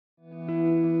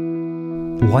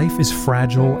Life is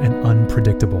fragile and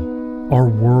unpredictable. Our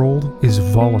world is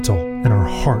volatile and our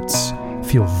hearts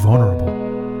feel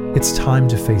vulnerable. It's time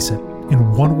to face it.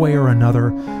 In one way or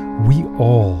another, we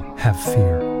all have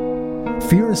fear.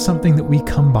 Fear is something that we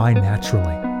come by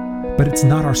naturally, but it's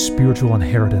not our spiritual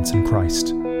inheritance in Christ.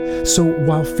 So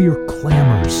while fear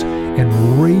clamors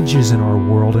and rages in our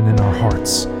world and in our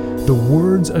hearts, the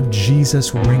words of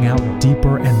Jesus ring out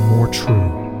deeper and more true.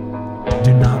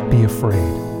 Do not be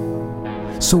afraid.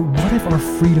 So what if our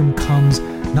freedom comes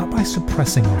not by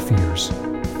suppressing our fears,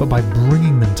 but by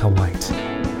bringing them to light?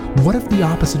 What if the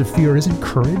opposite of fear isn't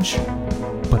courage,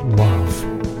 but love?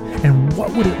 And what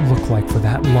would it look like for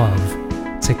that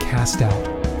love to cast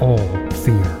out all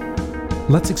fear?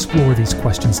 Let's explore these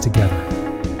questions together.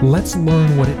 Let's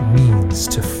learn what it means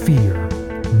to fear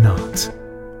not.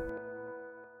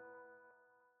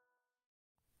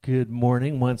 Good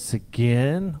morning once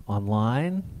again,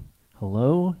 online.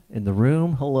 Hello, in the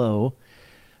room. Hello.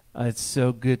 It's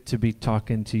so good to be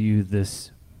talking to you this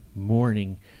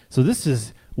morning. So this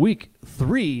is week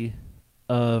 3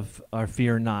 of our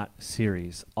Fear Not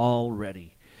series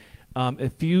already.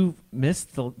 If you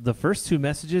missed the first 2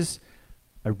 messages,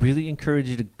 I really encourage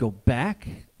you to go back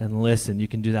and listen. You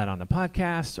can do that on the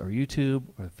podcast or YouTube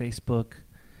or Facebook,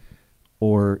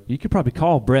 or you could probably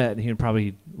call Brett and he can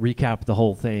probably recap the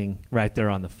whole thing right there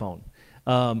on the phone.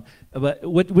 But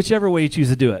whichever way you choose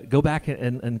to do it, go back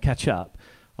and catch up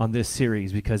on this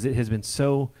series because it has been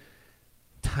so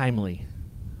timely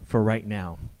for right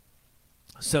now.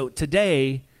 So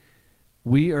today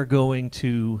we are going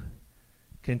to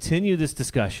continue this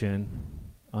discussion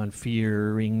on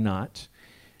fearing not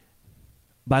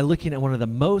by looking at one of the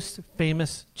most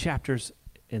famous chapters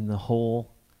in the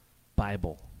whole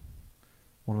Bible.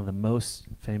 One of the most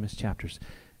famous chapters.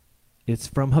 It's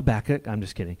from Habakkuk. I'm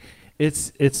just kidding.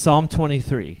 It's Psalm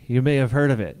 23. You may have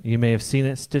heard of it. You may have seen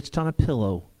it stitched on a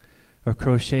pillow or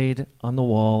crocheted on the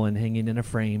wall and hanging in a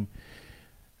frame.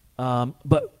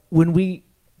 But when we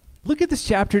look at this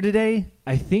chapter today,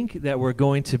 I think that we're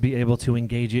going to be able to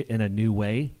engage it in a new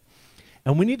way.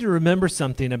 And we need to remember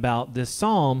something about this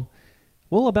psalm,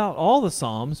 well, about all the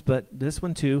psalms, but this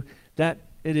one too, that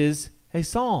it is a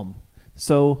psalm.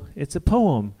 So it's a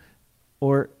poem,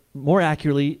 or more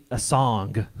accurately, a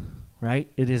song,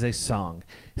 right? It is a song.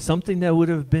 Something that would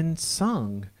have been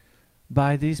sung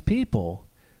by these people,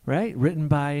 right? Written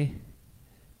by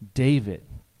David.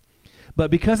 But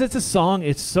because it's a song,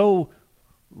 it's so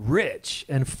rich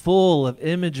and full of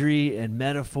imagery and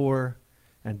metaphor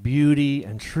and beauty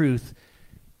and truth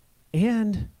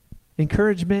and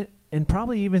encouragement and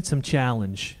probably even some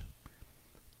challenge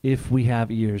if we have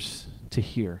ears to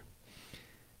hear.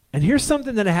 And here's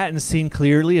something that I hadn't seen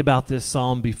clearly about this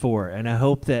psalm before, and I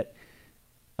hope that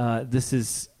this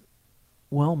is,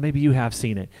 well, maybe you have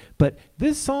seen it. But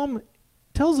this psalm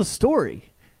tells a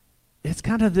story. It's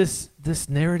kind of this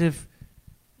narrative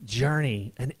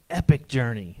journey, an epic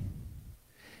journey.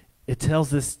 It tells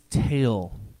this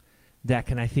tale that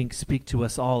can, I think, speak to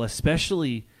us all,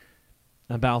 especially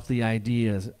about the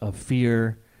ideas of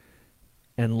fear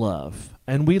and love.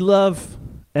 And we love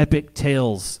epic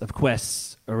tales of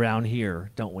quests around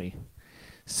here, don't we?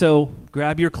 So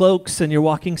grab your cloaks and your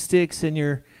walking sticks and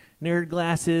your nerd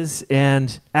glasses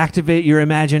and activate your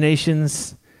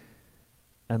imaginations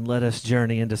and let us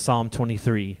journey into Psalm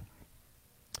 23.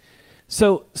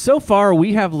 So far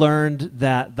we have learned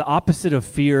that the opposite of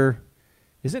fear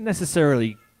isn't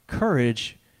necessarily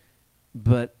courage,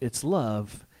 but it's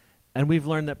love. And we've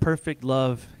learned that perfect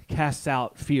love casts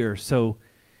out fear. So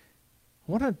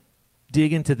I want to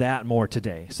dig into that more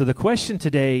today. So the question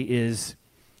today is,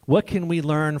 what can we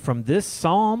learn from this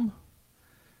psalm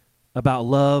about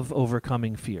love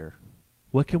overcoming fear?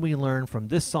 What can we learn from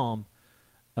this psalm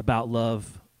about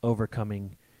love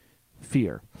overcoming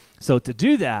fear? So to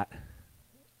do that,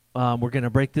 we're going to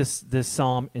break this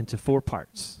psalm into 4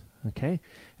 parts, okay?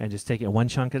 And just take it one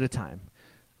chunk at a time.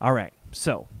 All right,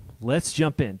 so let's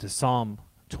jump into Psalm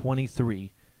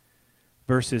 23,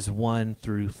 verses 1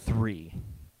 through 3.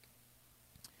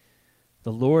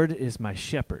 The Lord is my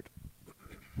shepherd.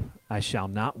 I shall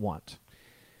not want.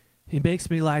 He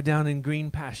makes me lie down in green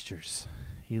pastures.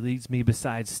 He leads me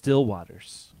beside still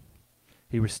waters.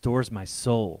 He restores my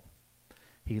soul.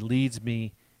 He leads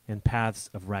me in paths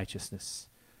of righteousness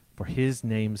for his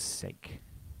name's sake.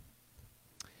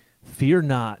 Fear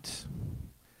not.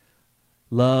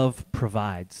 Love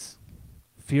provides.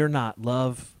 Fear not.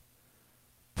 Love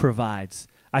provides.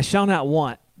 I shall not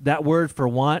want. That word for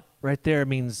want right there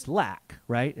means lack,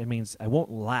 right? It means I won't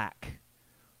lack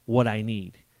what I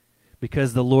need.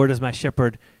 Because the Lord is my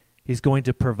shepherd, he's going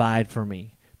to provide for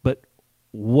me. But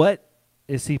what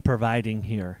is he providing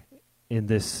here in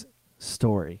this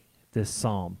story, this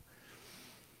psalm?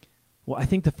 Well, I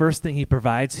think the first thing he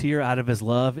provides here out of his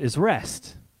love is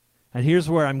rest. And here's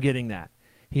where I'm getting that.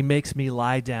 He makes me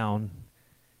lie down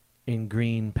in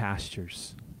green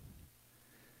pastures.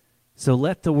 So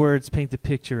let the words paint the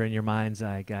picture in your mind's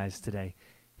eye, guys, today.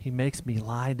 He makes me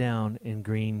lie down in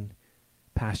green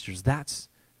pastures. That's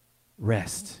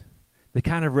rest. The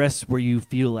kind of rest where you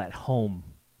feel at home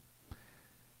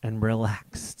and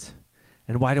relaxed.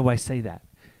 And why do I say that?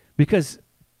 Because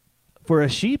for a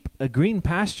sheep, a green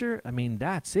pasture, I mean,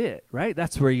 that's it, right?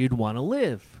 That's where you'd want to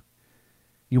live.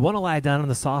 You want to lie down on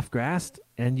the soft grass,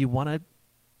 and you want to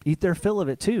eat their fill of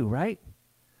it too, right?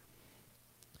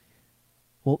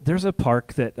 Well, there's a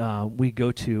park that we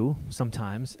go to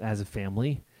sometimes as a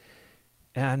family,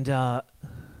 and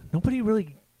nobody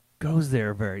really goes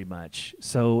there very much.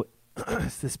 So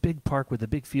it's this big park with a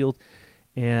big field,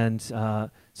 and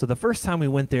so the first time we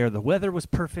went there, the weather was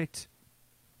perfect.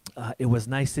 It was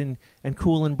nice and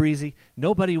cool and breezy.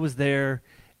 Nobody was there,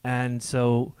 and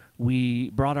so we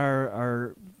brought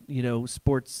our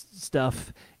sports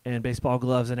stuff and baseball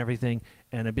gloves and everything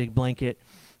and a big blanket,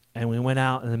 and we went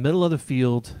out in the middle of the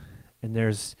field, and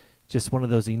there's just one of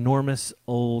those enormous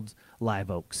old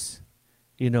live oaks,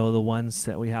 the ones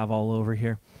that we have all over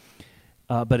here.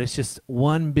 But it's just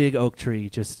one big oak tree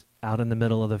just out in the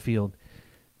middle of the field.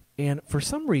 And for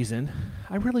some reason,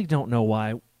 I really don't know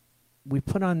why, we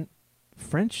put on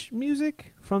French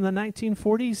music from the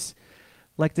 1940s,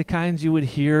 like the kinds you would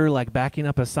hear like backing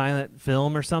up a silent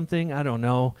film or something. I don't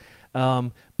know.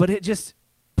 But it just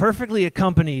perfectly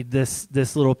accompanied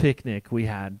this little picnic we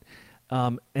had.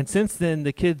 And since then,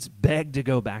 the kids begged to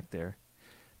go back there.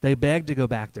 They begged to go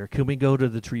back there. Can we go to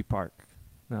the tree park?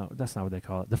 No, that's not what they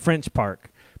call it. The French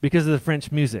park, because of the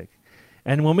French music.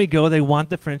 And when we go, they want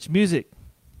the French music.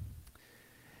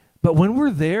 But when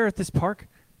we're there at this park,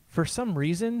 for some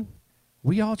reason,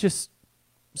 we all just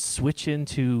switch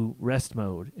into rest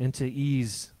mode, into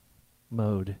ease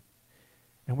mode.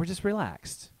 And we're just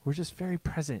relaxed. We're just very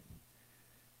present.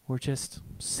 We're just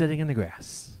sitting in the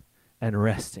grass and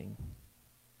resting.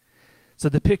 So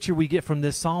the picture we get from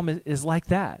this psalm is like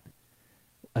that.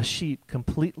 A sheep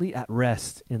completely at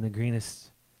rest in the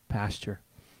greenest pasture.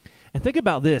 And think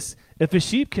about this. If a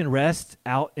sheep can rest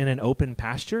out in an open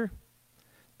pasture,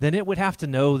 then it would have to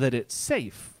know that it's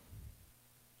safe,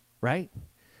 right?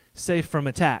 Safe from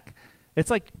attack. It's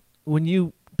like when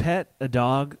you pet a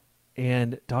dog,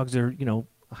 and dogs are,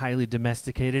 highly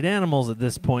domesticated animals at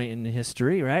this point in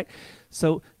history, right?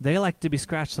 So they like to be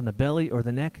scratched on the belly or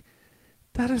the neck.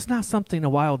 That is not something a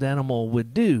wild animal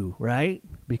would do, right?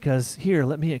 Because here,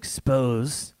 let me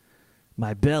expose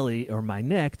my belly or my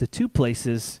neck, the two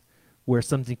places where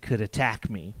something could attack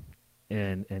me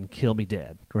and kill me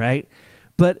dead, right?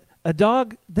 But a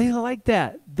dog, they like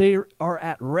that. They are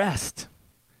at rest.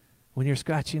 When you're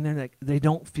scratching their neck, they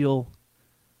don't feel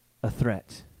a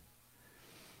threat.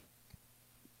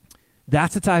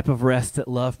 That's the type of rest that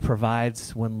love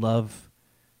provides when love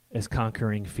is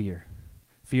conquering fear.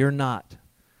 Fear not,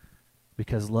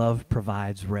 because love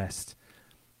provides rest.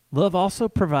 Love also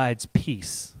provides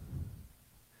peace.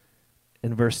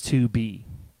 In verse 2b,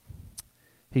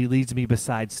 he leads me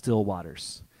beside still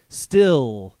waters.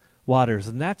 Still waters,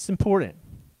 and that's important.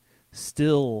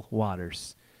 Still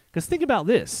waters. Because think about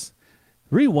this.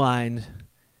 Rewind,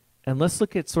 and let's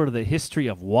look at sort of the history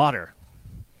of water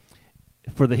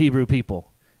for the Hebrew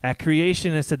people. At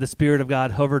creation, it said the Spirit of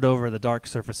God hovered over the dark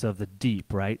surface of the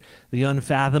deep, right? The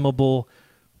unfathomable,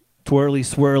 twirly,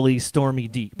 swirly, stormy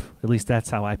deep. At least that's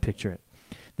how I picture it.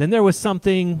 Then there was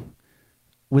something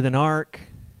with an ark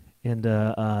and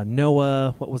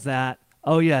Noah. What was that?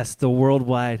 Oh, yes, the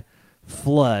worldwide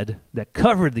flood that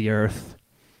covered the earth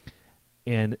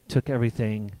and took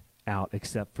everything out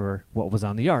except for what was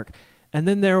on the ark. And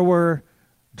then there were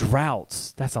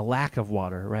droughts. That's a lack of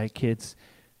water, right, kids?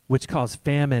 Which caused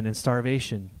famine and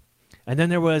starvation. And then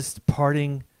there was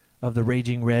parting of the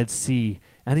raging Red Sea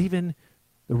and even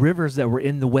the rivers that were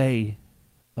in the way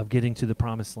of getting to the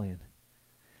promised land.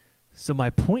 So my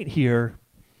point here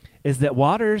is that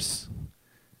waters,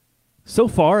 so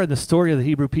far in the story of the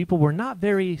Hebrew people, were not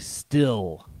very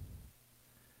still.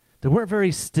 There weren't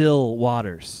very still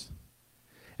waters.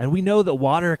 And we know that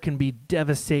water can be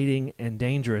devastating and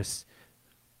dangerous.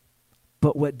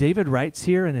 But what David writes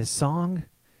here in his song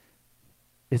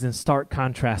is in stark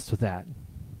contrast with that.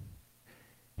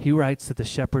 He writes that the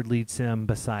shepherd leads him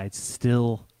beside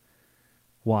still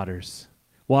waters.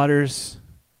 Waters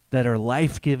that are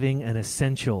life-giving and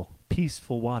essential,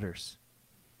 peaceful waters.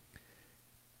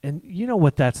 And you know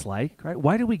what that's like, right?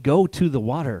 Why do we go to the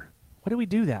water? Why do we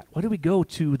do that? Why do we go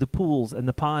to the pools and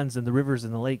the ponds and the rivers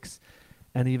and the lakes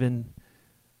and even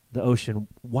the ocean?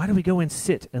 Why do we go and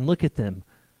sit and look at them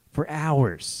for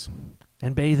hours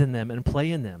and bathe in them and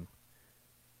play in them?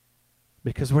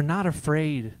 Because we're not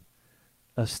afraid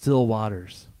of still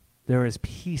waters. There is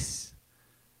peace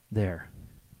there.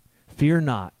 Fear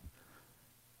not,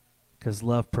 because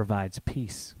love provides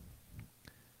peace.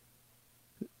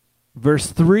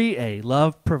 Verse 3a,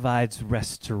 love provides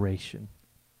restoration.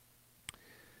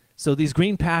 So these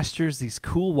green pastures, these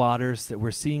cool waters that we're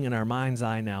seeing in our mind's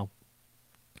eye now,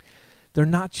 they're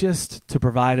not just to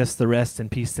provide us the rest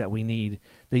and peace that we need.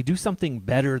 They do something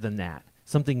better than that,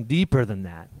 something deeper than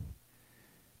that.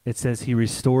 It says, he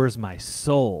restores my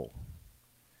soul.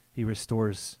 He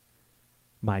restores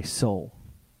my soul.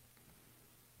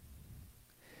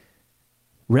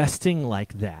 Resting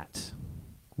like that,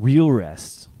 real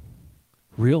rest,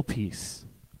 real peace,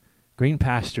 green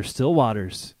pasture, still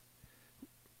waters,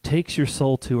 takes your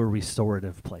soul to a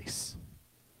restorative place.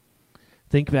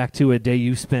 Think back to a day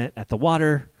you spent at the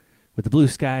water with the blue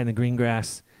sky and the green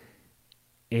grass,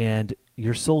 and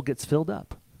your soul gets filled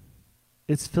up.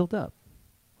 It's filled up,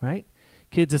 right?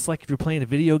 Kids, it's like if you're playing a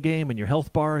video game and your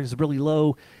health bar is really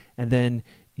low, and then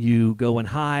you go and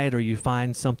hide or you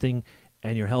find something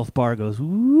and your health bar goes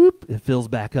whoop, it fills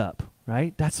back up,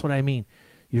 right? That's what I mean.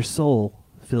 Your soul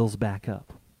fills back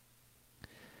up.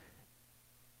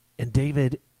 And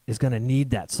David is going to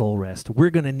need that soul rest. We're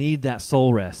going to need that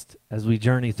soul rest as we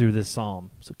journey through this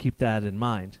psalm. So keep that in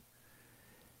mind.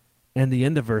 And the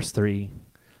end of verse 3,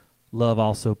 love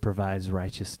also provides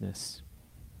righteousness.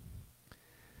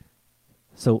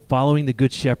 So following the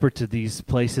Good Shepherd to these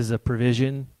places of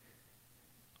provision,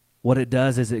 what it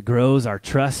does is it grows our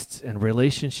trust and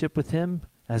relationship with him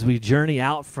as we journey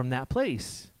out from that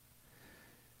place.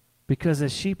 Because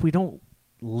as sheep, we don't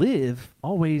live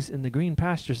always in the green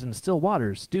pastures and still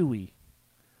waters, do we?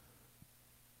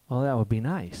 Well, that would be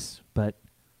nice, but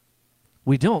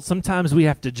we don't. Sometimes we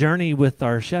have to journey with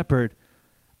our shepherd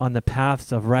on the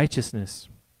paths of righteousness,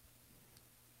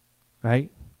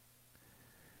 right?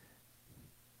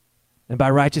 And by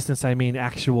righteousness, I mean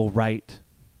actual right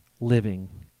living.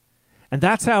 And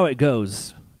that's how it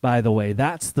goes, by the way.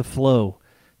 That's the flow.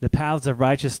 The paths of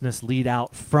righteousness lead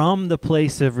out from the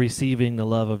place of receiving the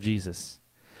love of Jesus.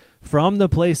 From the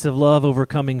place of love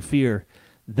overcoming fear.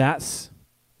 That's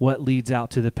what leads out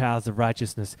to the paths of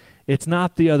righteousness. It's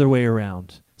not the other way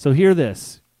around. So hear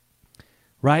this.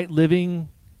 Right living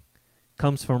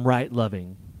comes from right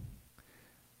loving.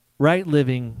 Right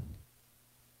living,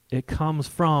 it comes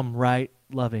from right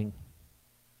loving.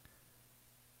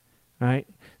 Right?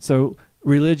 So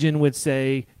religion would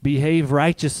say, behave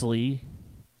righteously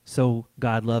so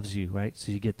God loves you, right?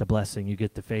 So you get the blessing, you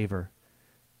get the favor.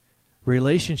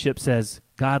 Relationship says,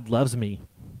 God loves me.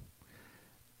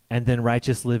 And then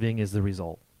righteous living is the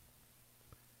result.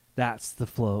 That's the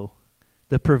flow.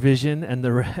 The provision and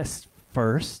the rest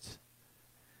first,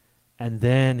 and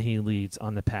then he leads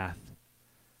on the path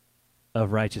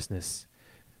of righteousness.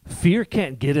 Fear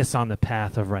can't get us on the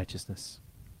path of righteousness.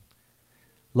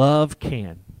 Love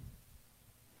can.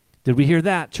 Did we hear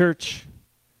that, church,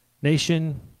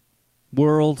 nation,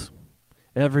 world,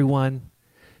 everyone?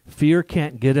 Fear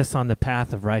can't get us on the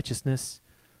path of righteousness.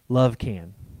 Love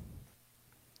can.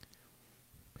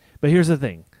 But here's the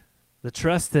thing. The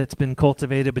trust that's been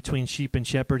cultivated between sheep and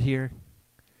shepherd here,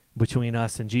 between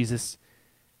us and Jesus,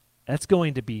 that's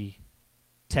going to be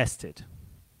tested.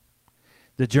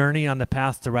 The journey on the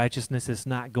path to righteousness is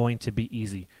not going to be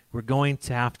easy. We're going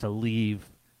to have to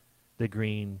leave the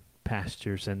green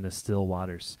pastures and the still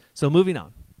waters. So moving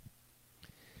on.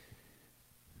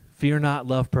 Fear not,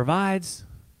 love provides.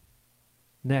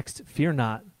 Next, fear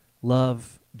not,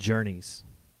 love journeys.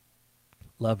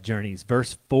 Love journeys.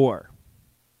 Verse 4.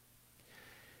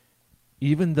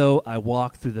 Even though I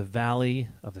walk through the valley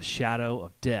of the shadow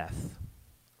of death,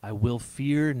 I will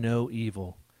fear no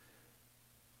evil.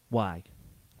 Why?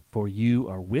 For you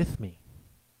are with me.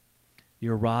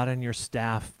 Your rod and your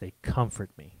staff, they comfort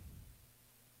me.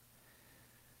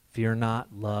 Fear not,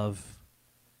 love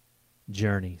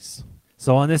journeys.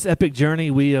 So on this epic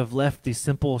journey, we have left the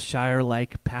simple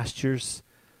Shire-like pastures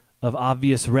of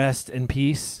obvious rest and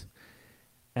peace,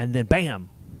 and then bam,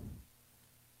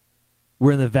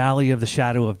 we're in the valley of the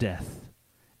shadow of death.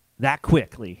 That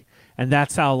quickly. And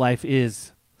that's how life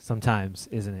is sometimes,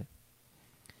 isn't it?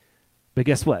 But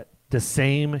guess what? The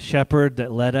same shepherd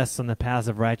that led us on the paths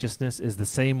of righteousness is the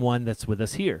same one that's with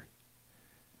us here.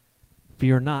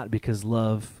 Fear not, because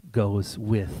love goes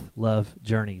with. Love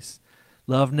journeys.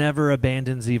 Love never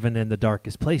abandons even in the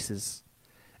darkest places,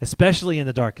 especially in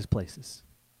the darkest places.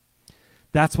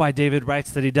 That's why David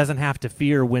writes that he doesn't have to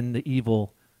fear when the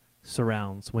evil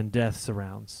surrounds, when death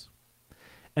surrounds.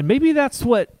 And maybe that's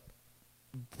what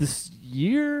this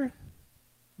year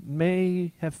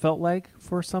may have felt like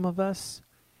for some of us,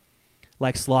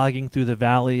 like slogging through the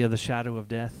valley of the shadow of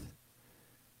death,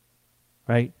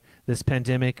 right? This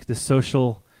pandemic, the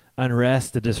social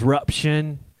unrest, the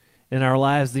disruption in our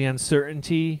lives, the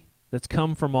uncertainty that's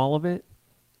come from all of it.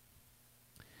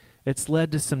 It's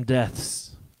led to some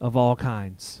deaths of all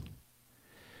kinds.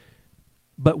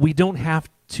 But we don't have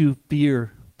to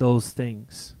fear those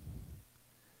things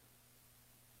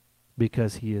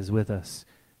because he is with us.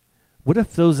 What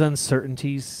if those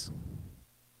uncertainties,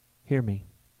 hear me,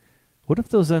 what if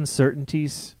those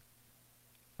uncertainties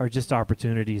are just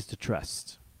opportunities to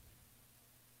trust?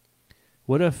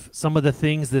 What if some of the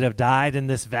things that have died in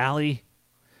this valley,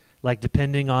 like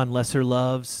depending on lesser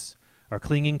loves, or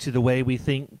clinging to the way we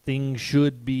think things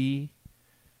should be,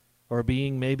 or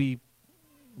being maybe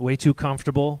way too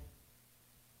comfortable?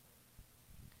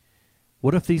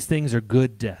 What if these things are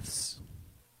good deaths?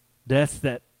 Deaths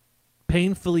that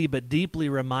painfully but deeply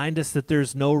remind us that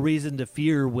there's no reason to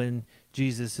fear when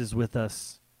Jesus is with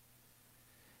us.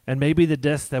 And maybe the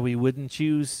deaths that we wouldn't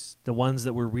choose, the ones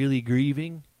that we're really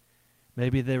grieving,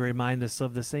 maybe they remind us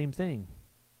of the same thing.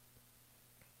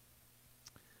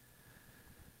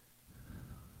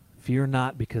 Fear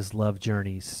not, because love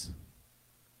journeys.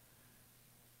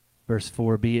 Verse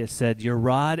 4b, it said, your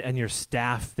rod and your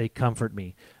staff, they comfort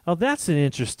me. Oh, that's an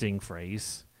interesting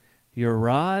phrase. Your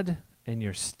rod and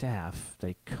your staff,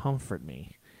 they comfort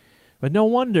me. But no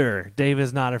wonder David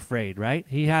is not afraid, right?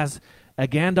 He has a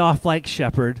Gandalf-like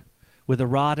shepherd with a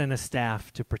rod and a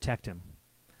staff to protect him.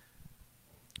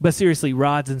 But seriously,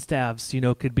 rods and staffs,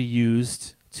 could be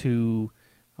used to,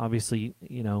 obviously,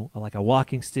 like a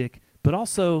walking stick, but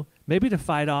also maybe to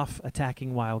fight off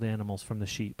attacking wild animals from the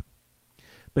sheep.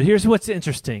 But here's what's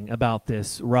interesting about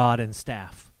this rod and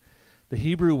staff. The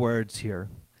Hebrew words here,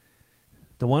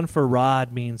 the one for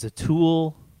rod means a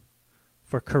tool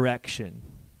for correction,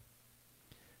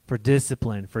 for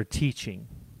discipline, for teaching.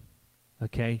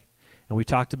 Okay? And we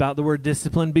talked about the word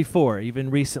discipline before, even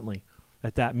recently,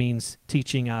 that means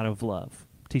teaching out of love,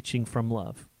 teaching from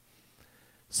love.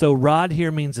 So rod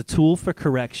here means a tool for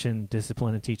correction,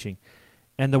 discipline, and teaching.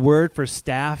 And the word for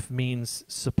staff means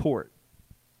support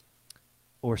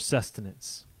or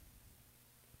sustenance.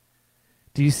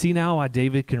 Do you see now why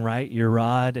David can write, your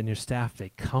rod and your staff, they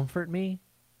comfort me?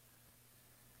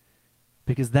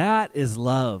 Because that is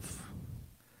love.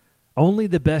 Only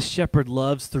the best shepherd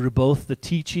loves through both the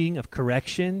teaching of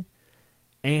correction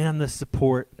and the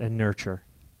support and nurture.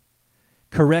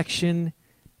 Correction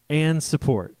and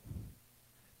support.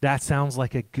 That sounds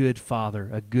like a good father,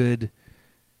 a good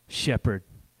shepherd.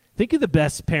 Think of the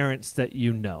best parents that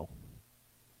you know.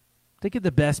 Think of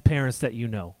the best parents that you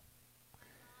know.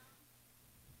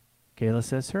 Kayla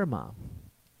says her mom.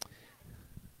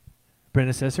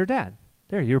 Brenda says her dad.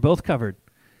 There, you're both covered.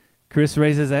 Chris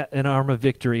raises an arm of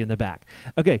victory in the back.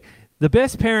 Okay, the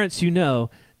best parents you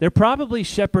know, they're probably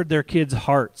shepherd their kids'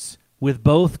 hearts with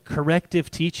both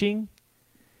corrective teaching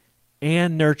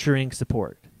and nurturing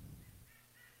support.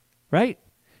 Right?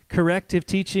 Corrective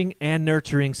teaching and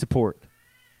nurturing support.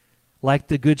 Like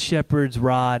the good shepherd's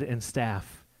rod and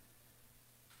staff.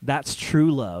 That's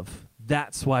true love.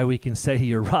 That's why we can say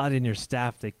your rod and your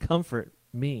staff, they comfort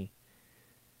me.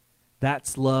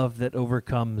 That's love that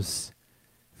overcomes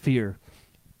fear.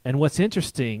 And what's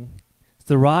interesting is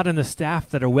the rod and the staff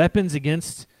that are weapons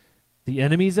against the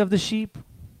enemies of the sheep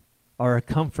are a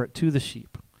comfort to the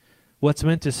sheep. What's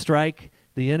meant to strike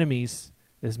the enemies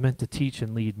is meant to teach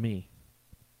and lead me.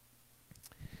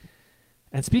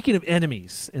 And speaking of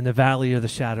enemies in the valley of the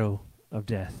shadow of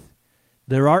death,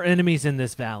 there are enemies in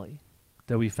this valley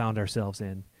that we found ourselves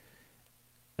in.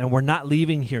 And we're not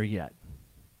leaving here yet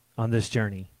on this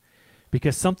journey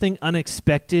because something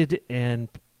unexpected and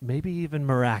maybe even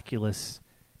miraculous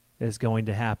is going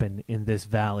to happen in this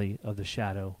valley of the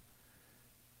shadow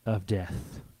of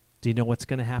death. Do you know what's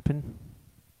going to happen?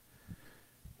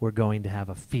 We're going to have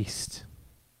a feast.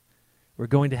 We're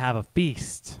going to have a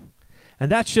feast.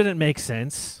 And that shouldn't make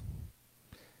sense.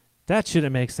 That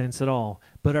shouldn't make sense at all.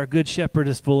 But our good shepherd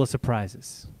is full of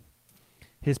surprises.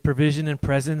 His provision and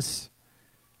presence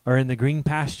are in the green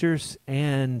pastures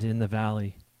and in the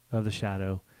valley of the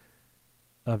shadow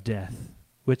of death,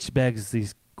 which begs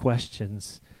these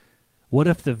questions. What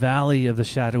if the valley of the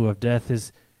shadow of death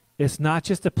it's not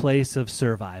just a place of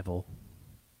survival?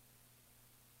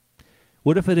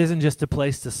 What if it isn't just a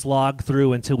place to slog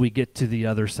through until we get to the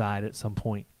other side at some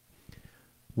point?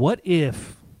 What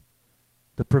if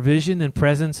the provision and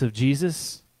presence of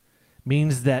Jesus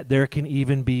means that there can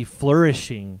even be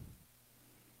flourishing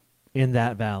in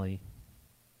that valley.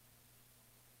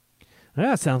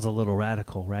 Now, that sounds a little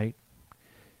radical, right?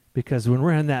 Because when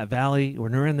we're in that valley,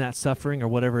 when we're in that suffering or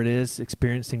whatever it is,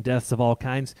 experiencing deaths of all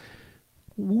kinds,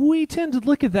 we tend to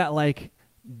look at that like,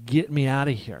 get me out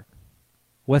of here.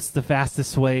 What's the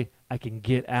fastest way I can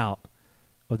get out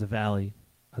of the valley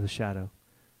of the shadow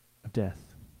of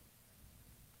death?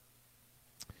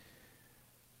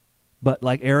 But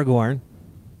like Aragorn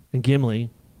and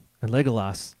Gimli and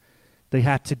Legolas, they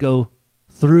had to go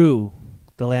through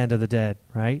the land of the dead,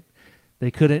 right?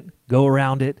 They couldn't go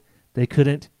around it. They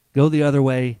couldn't go the other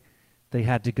way. They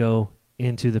had to go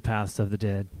into the paths of the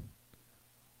dead.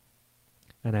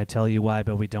 And I tell you why,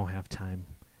 but we don't have time.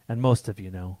 And most of you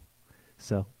know.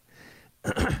 So,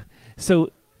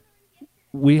 so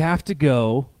we have to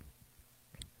go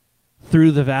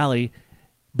through the valley,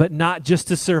 but not just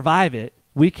to survive it.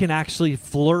 We can actually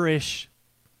flourish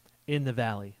in the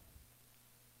valley.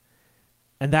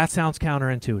 And that sounds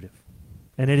counterintuitive.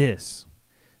 And it is.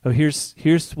 So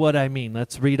here's what I mean.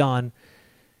 Let's read on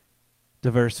to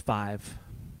verse 5.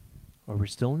 Or we're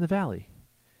still in the valley.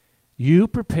 You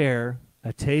prepare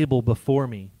a table before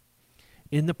me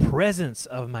in the presence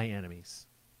of my enemies.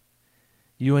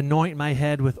 You anoint my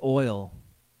head with oil.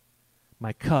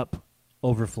 My cup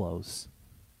overflows.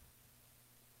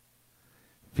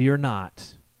 Fear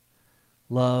not.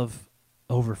 Love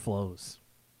overflows.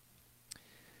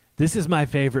 This is my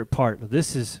favorite part.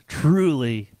 This is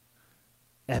truly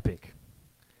epic.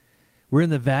 We're in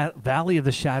the valley of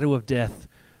the shadow of death,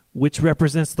 which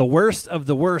represents the worst of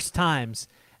the worst times.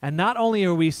 And not only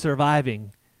are we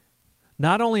surviving,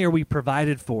 not only are we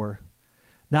provided for,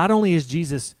 not only is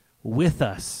Jesus with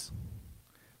us,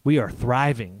 we are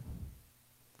thriving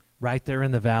right there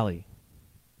in the valley.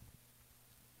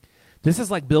 This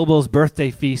is like Bilbo's birthday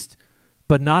feast,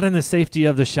 but not in the safety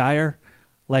of the Shire,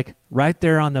 like right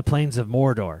there on the plains of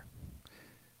Mordor.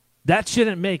 That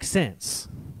shouldn't make sense.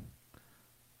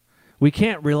 We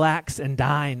can't relax and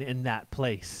dine in that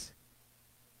place.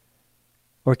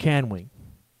 Or can we?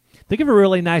 Think of a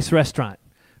really nice restaurant,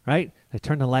 right? They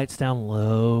turn the lights down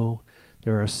low.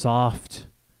 There are soft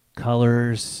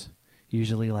colors,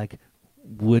 usually like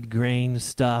wood grain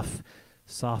stuff,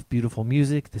 soft, beautiful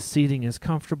music. The seating is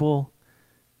comfortable.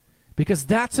 Because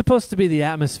that's supposed to be the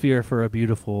atmosphere for a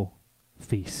beautiful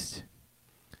feast.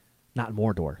 Not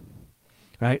Mordor,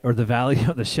 right? Or the valley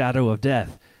of the shadow of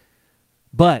death.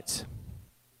 But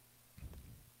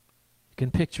you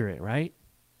can picture it, right?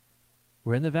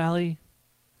 We're in the valley.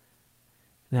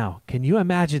 Now, can you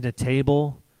imagine a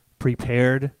table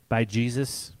prepared by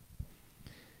Jesus?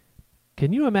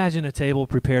 Can you imagine a table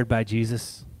prepared by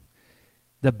Jesus?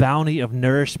 The bounty of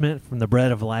nourishment from the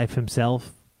bread of life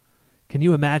himself. Can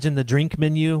you imagine the drink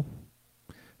menu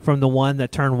from the one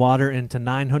that turned water into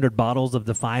 900 bottles of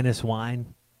the finest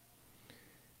wine?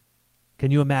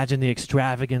 Can you imagine the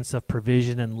extravagance of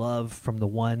provision and love from the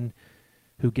one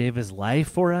who gave his life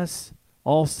for us,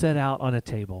 all set out on a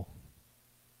table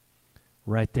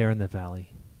right there in the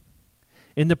valley,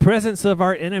 in the presence of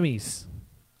our enemies?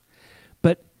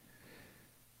 But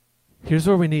here's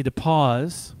where we need to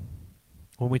pause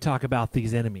when we talk about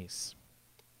these enemies.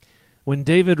 When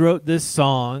David wrote this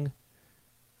song,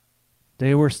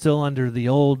 they were still under the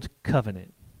old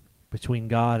covenant between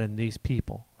God and these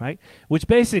people, right? Which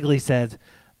basically says,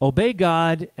 obey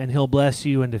God and he'll bless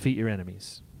you and defeat your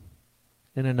enemies,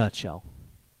 in a nutshell.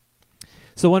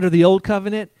 So under the old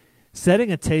covenant,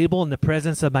 setting a table in the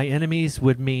presence of my enemies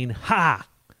would mean, ha!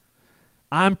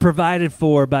 I'm provided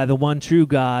for by the one true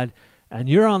God, and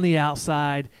you're on the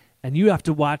outside, and you have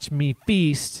to watch me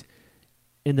feast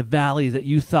in the valley that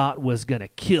you thought was going to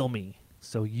kill me.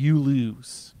 So you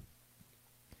lose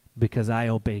because I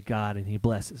obey God and he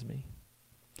blesses me.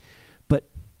 But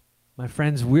my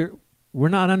friends, we're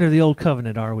not under the old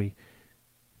covenant, are we?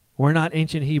 We're not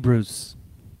ancient Hebrews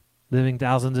living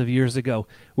thousands of years ago.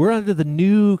 We're under the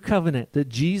new covenant that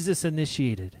Jesus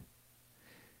initiated.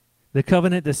 The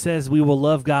covenant that says we will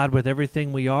love God with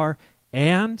everything we are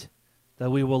and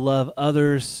that we will love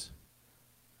others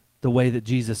the way that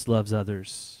Jesus loves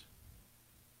others.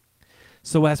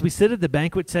 So as we sit at the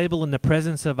banquet table in the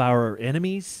presence of our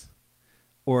enemies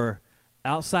or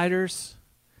outsiders,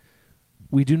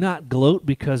 we do not gloat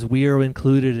because we are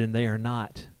included and they are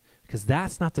not. Because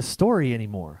that's not the story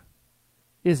anymore,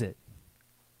 is it?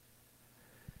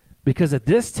 Because at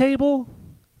this table,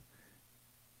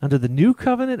 under the new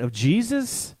covenant of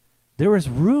Jesus, there is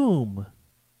room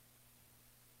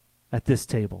at this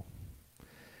table.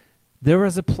 There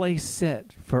is a place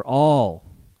set for all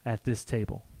at this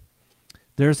table.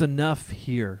 There's enough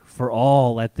here for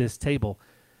all at this table.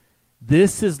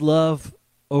 This is love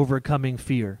overcoming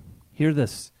fear. Hear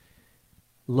this.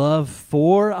 Love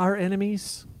for our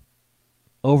enemies,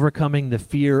 overcoming the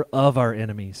fear of our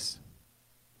enemies.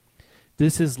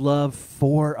 This is love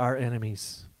for our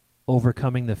enemies,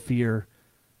 overcoming the fear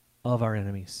of our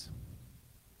enemies.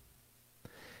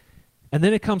 And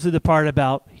then it comes to the part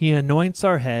about he anoints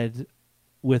our head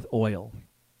with oil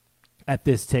at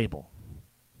this table.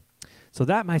 So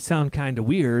that might sound kind of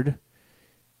weird.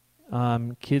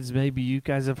 Kids, maybe you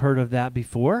guys have heard of that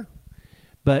before.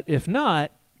 But if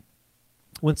not,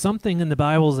 when something in the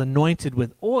Bible is anointed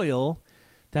with oil,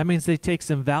 that means they take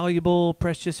some valuable,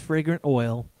 precious, fragrant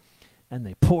oil and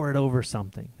they pour it over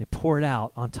something. They pour it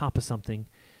out on top of something,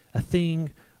 a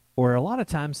thing, or a lot of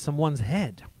times someone's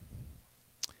head.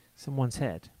 Someone's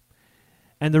head.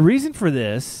 And the reason for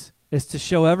this is to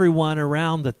show everyone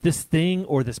around that this thing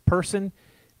or this person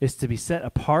is to be set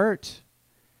apart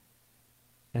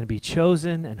and be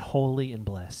chosen and holy and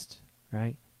blessed,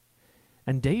 right?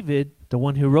 And David, the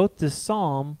one who wrote this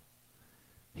psalm,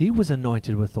 he was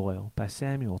anointed with oil by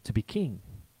Samuel to be king.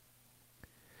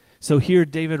 So here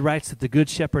David writes that the good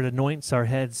shepherd anoints our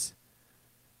heads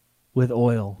with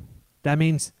oil. That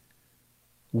means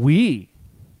we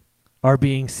are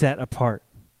being set apart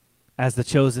as the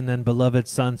chosen and beloved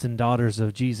sons and daughters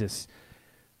of Jesus.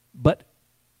 But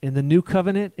in the new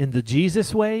covenant, in the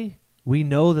Jesus way, we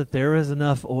know that there is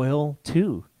enough oil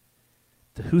too.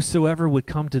 That whosoever would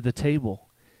come to the table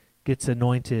gets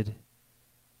anointed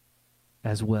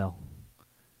as well.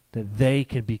 That they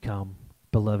can become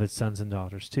beloved sons and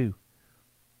daughters too.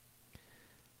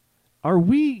 Are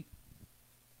we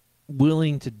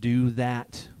willing to do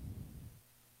that?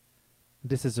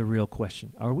 This is a real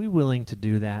question. Are we willing to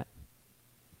do that?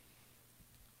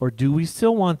 Or do we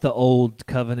still want the old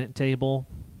covenant table?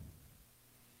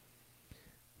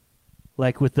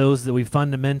 Like with those that we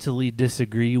fundamentally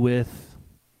disagree with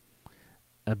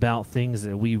about things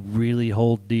that we really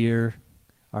hold dear,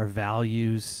 our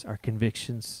values, our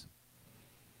convictions.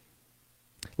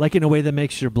 Like in a way that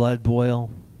makes your blood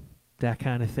boil, that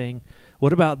kind of thing.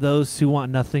 What about those who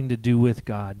want nothing to do with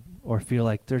God or feel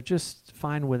like they're just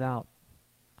fine without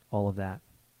all of that?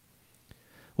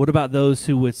 What about those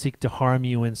who would seek to harm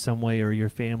you in some way or your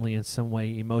family in some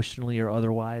way, emotionally or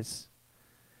otherwise?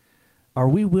 Are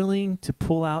we willing to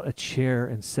pull out a chair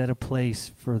and set a place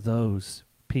for those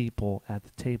people at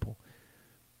the table?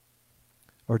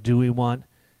 Or do we want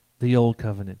the old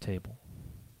covenant table?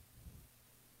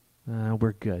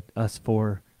 We're good. Us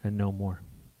four and no more.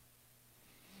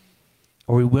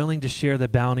 Are we willing to share the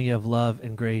bounty of love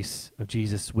and grace of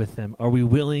Jesus with them? Are we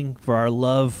willing for our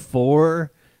love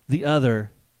for the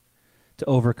other to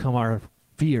overcome our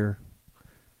fear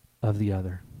of the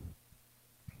other?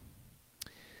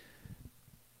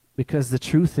 Because the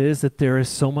truth is that there is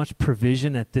so much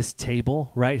provision at this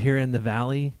table right here in the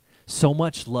valley, so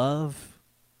much love,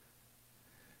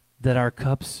 that our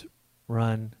cups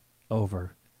run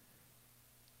over.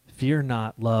 Fear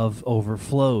not, love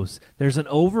overflows. There's an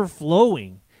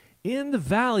overflowing in the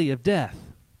valley of death,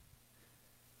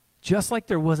 just like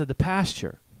there was at the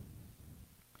pasture.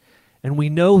 And we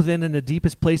know then in the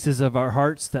deepest places of our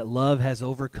hearts that love has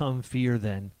overcome fear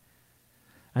then,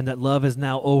 and that love is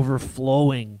now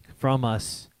overflowing from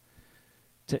us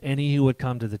to any who would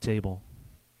come to the table.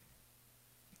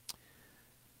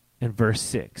 In verse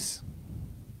 6,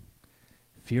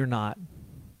 fear not,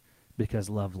 because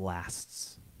love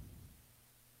lasts.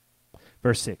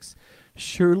 Verse 6,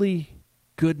 surely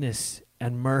goodness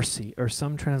and mercy, or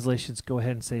some translations go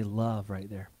ahead and say love right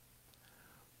there,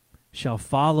 shall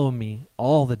follow me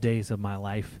all the days of my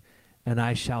life, and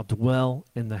I shall dwell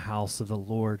in the house of the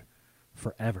Lord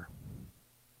forever.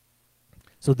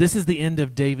 So this is the end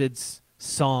of David's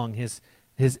song, his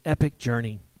epic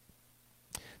journey.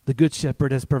 The Good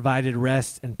Shepherd has provided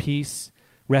rest and peace,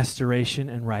 restoration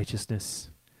and righteousness.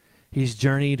 He's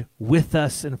journeyed with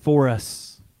us and for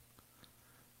us.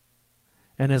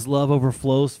 And his love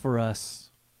overflows for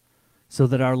us so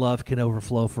that our love can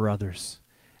overflow for others.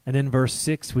 And in verse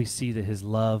 6, we see that his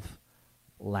love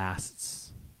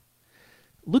lasts.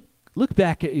 Look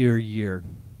back at your year.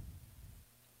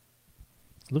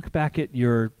 Look back at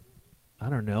your,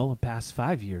 the past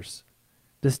 5 years,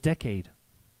 this decade,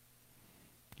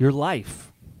 your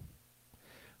life.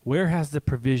 Where has the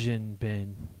provision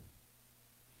been?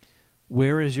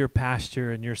 Where is your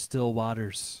pasture and your still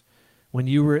waters when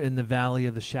you were in the valley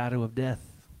of the shadow of death?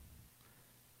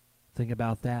 Think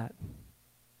about that.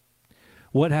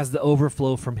 What has the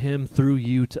overflow from him through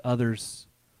you to others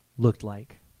looked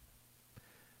like?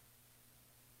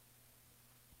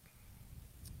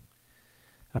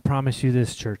 I promise you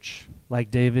this, church, like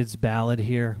David's ballad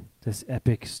here, this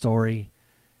epic story,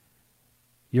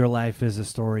 your life is a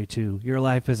story too. Your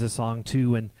life is a song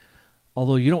too. And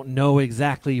although you don't know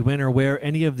exactly when or where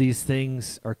any of these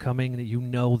things are coming, you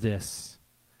know this.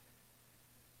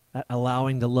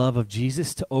 Allowing the love of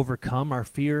Jesus to overcome our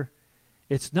fear,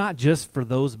 it's not just for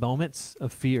those moments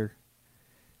of fear.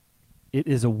 It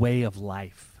is a way of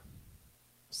life.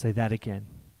 Say that again.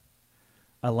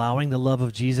 Allowing the love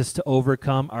of Jesus to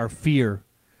overcome our fear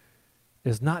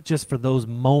is not just for those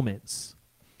moments.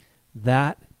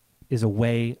 That is a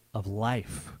way of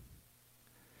life.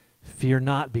 Fear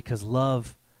not, because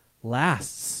love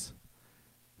lasts,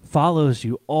 follows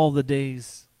you all the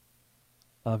days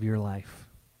of your life.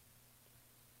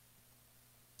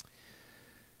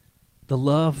 The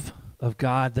love of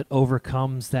God that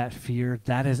overcomes that fear,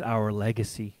 that is our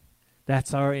legacy.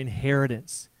 That's our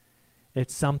inheritance.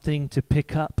 It's something to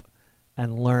pick up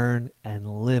and learn and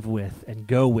live with and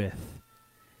go with.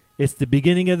 It's the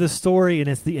beginning of the story and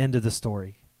it's the end of the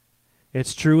story.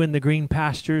 It's true in the green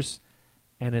pastures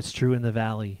and it's true in the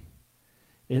valley.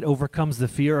 It overcomes the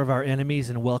fear of our enemies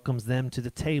and welcomes them to the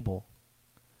table.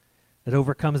 It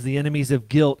overcomes the enemies of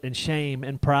guilt and shame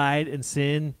and pride and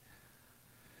sin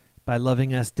by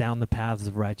loving us down the paths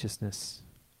of righteousness,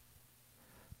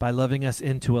 by loving us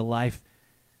into a life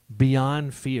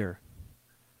beyond fear,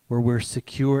 where we're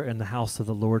secure in the house of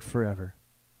the Lord forever.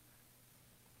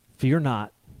 Fear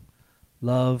not,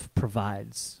 love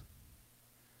provides.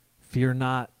 Fear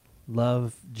not,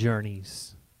 love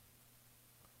journeys.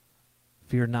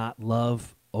 Fear not,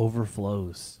 love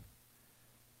overflows.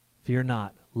 Fear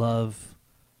not, love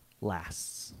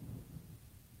lasts.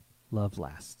 Love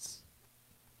lasts.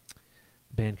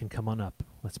 Band can come on up.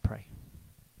 Let's pray.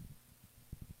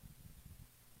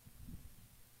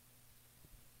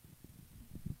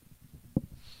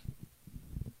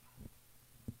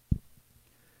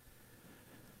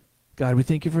 God, we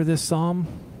thank you for this psalm,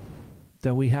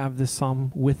 that we have this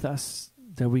psalm with us,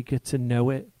 that we get to know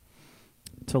it,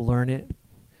 to learn it,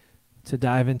 to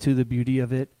dive into the beauty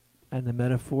of it and the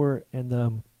metaphor and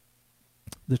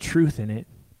the truth in it.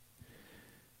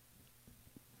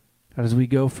 God, as we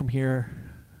go from here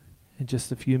in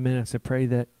just a few minutes, I pray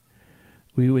that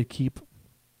we would keep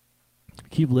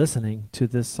listening to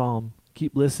this psalm.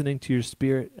 Keep listening to your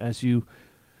Spirit as you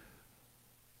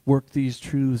work these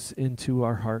truths into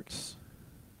our hearts.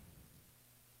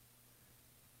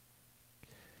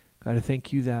 God, I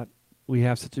thank you that we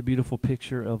have such a beautiful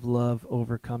picture of love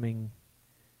overcoming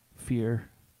fear.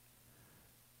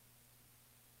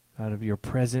 God, of your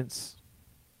presence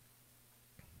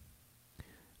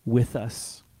with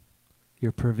us,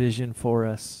 your provision for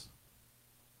us,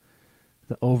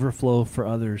 the overflow for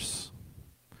others,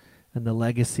 and the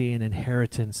legacy and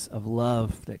inheritance of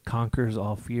love that conquers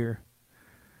all fear.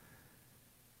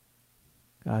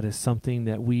 God, is something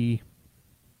that we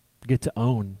get to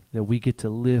own, that we get to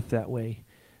live that way.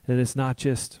 That it's not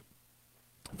just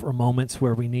for moments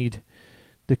where we need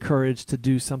the courage to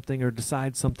do something or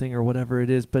decide something or whatever it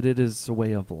is, but it is a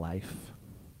way of life.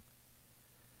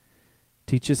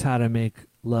 Teach us how to make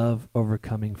love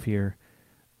overcoming fear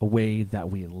a way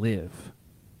that we live.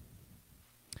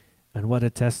 And what a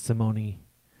testimony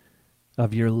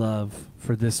of your love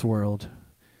for this world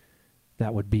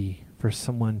that would be, for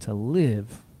someone to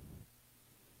live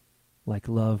like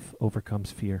love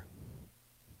overcomes fear.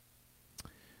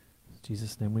 In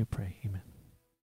Jesus' name we pray. Amen.